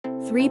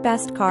3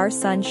 best car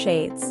sun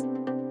shades.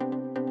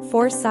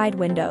 4 side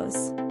windows.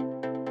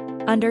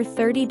 Under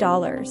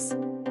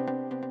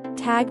 $30.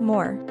 Tag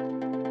more.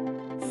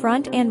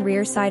 Front and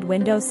rear side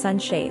window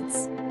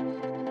sunshades.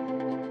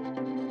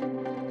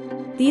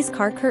 These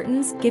car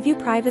curtains give you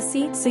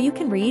privacy so you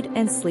can read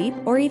and sleep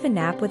or even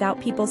nap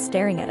without people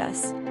staring at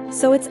us.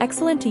 So it's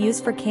excellent to use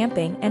for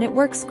camping and it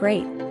works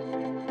great.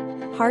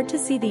 Hard to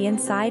see the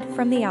inside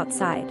from the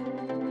outside.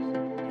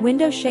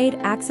 Window shade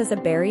acts as a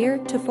barrier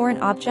to foreign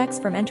objects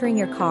from entering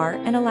your car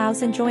and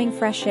allows enjoying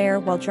fresh air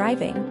while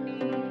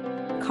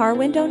driving. Car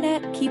window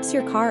net keeps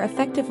your car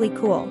effectively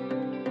cool.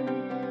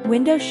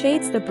 Window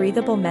shades the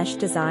breathable mesh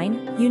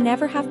design, you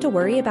never have to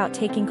worry about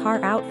taking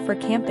car out for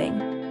camping.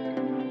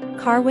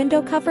 Car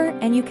window cover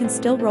and you can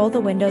still roll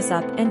the windows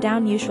up and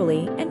down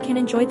usually and can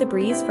enjoy the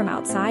breeze from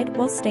outside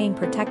while staying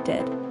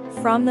protected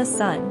from the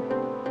sun.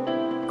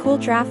 Cool,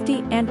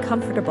 drafty, and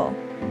comfortable.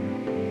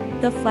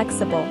 The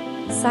flexible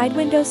side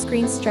window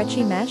screen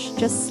stretchy mesh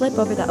just slip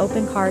over the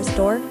open car's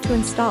door to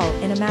install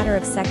in a matter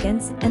of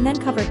seconds and then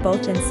cover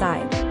both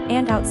inside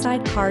and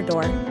outside car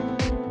door.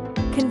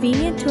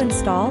 Convenient to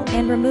install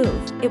and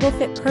remove, it will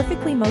fit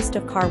perfectly most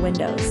of car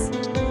windows.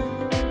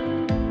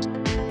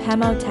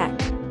 Hemotech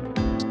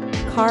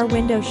car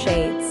window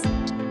shades.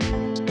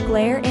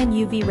 Glare and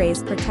UV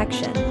rays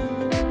protection.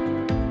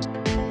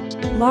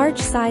 Large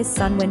size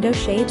sun window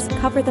shades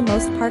cover the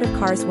most part of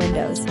cars'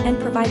 windows and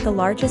provide the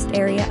largest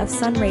area of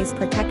sun rays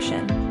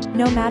protection,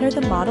 no matter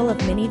the model of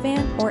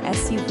minivan or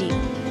SUV.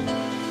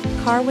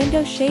 Car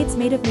window shades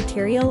made of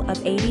material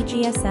of 80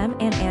 GSM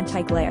and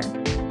anti-glare.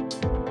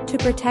 To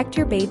protect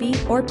your baby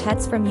or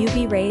pets from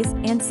UV rays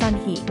and sun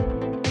heat.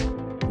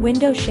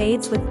 Window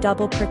shades with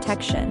double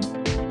protection.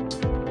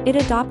 It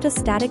adopt a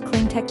static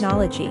cling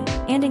technology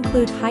and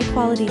include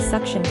high-quality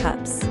suction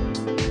cups.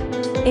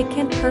 It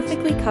can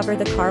perfectly cover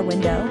the car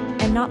window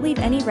and not leave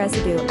any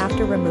residue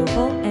after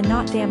removal and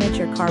not damage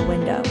your car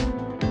window.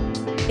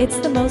 It's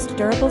the most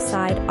durable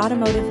side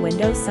automotive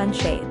window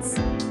sunshades.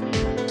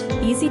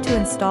 Easy to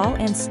install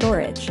and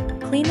storage.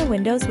 Clean the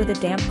windows with a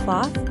damp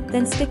cloth,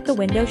 then stick the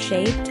window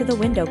shade to the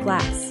window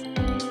glass.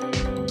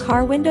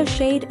 Car window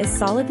shade is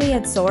solidly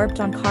adsorbed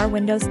on car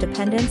windows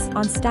dependence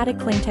on static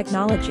cling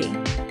technology.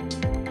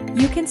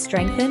 You can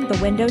strengthen the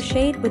window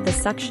shade with the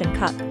suction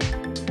cup.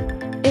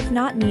 If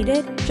not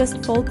needed,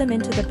 just fold them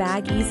into the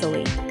bag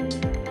easily.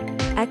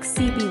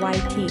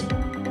 XCBYT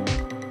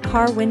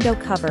car window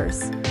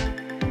covers.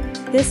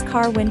 This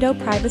car window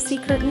privacy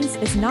curtains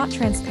is not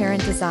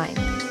transparent design.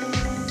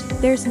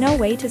 There's no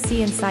way to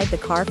see inside the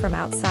car from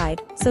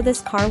outside, so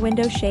this car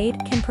window shade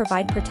can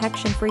provide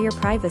protection for your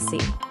privacy.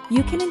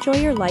 You can enjoy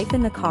your life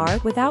in the car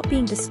without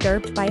being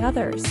disturbed by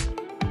others.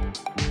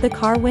 The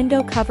car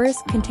window covers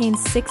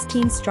contains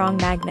 16 strong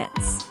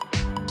magnets.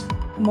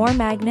 More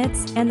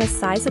magnets and the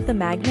size of the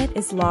magnet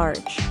is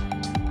large.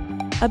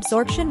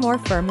 Absorption more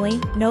firmly,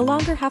 no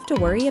longer have to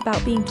worry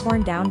about being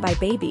torn down by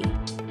baby.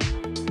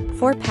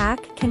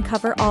 4-pack can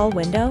cover all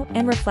window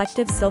and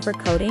reflective silver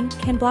coating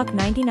can block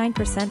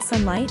 99%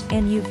 sunlight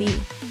and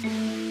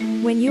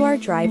UV. When you are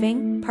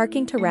driving,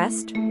 parking to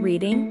rest,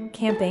 reading,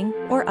 camping,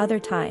 or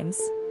other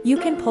times, you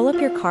can pull up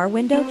your car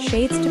window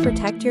shades to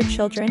protect your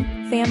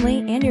children, family,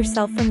 and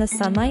yourself from the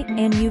sunlight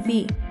and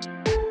UV.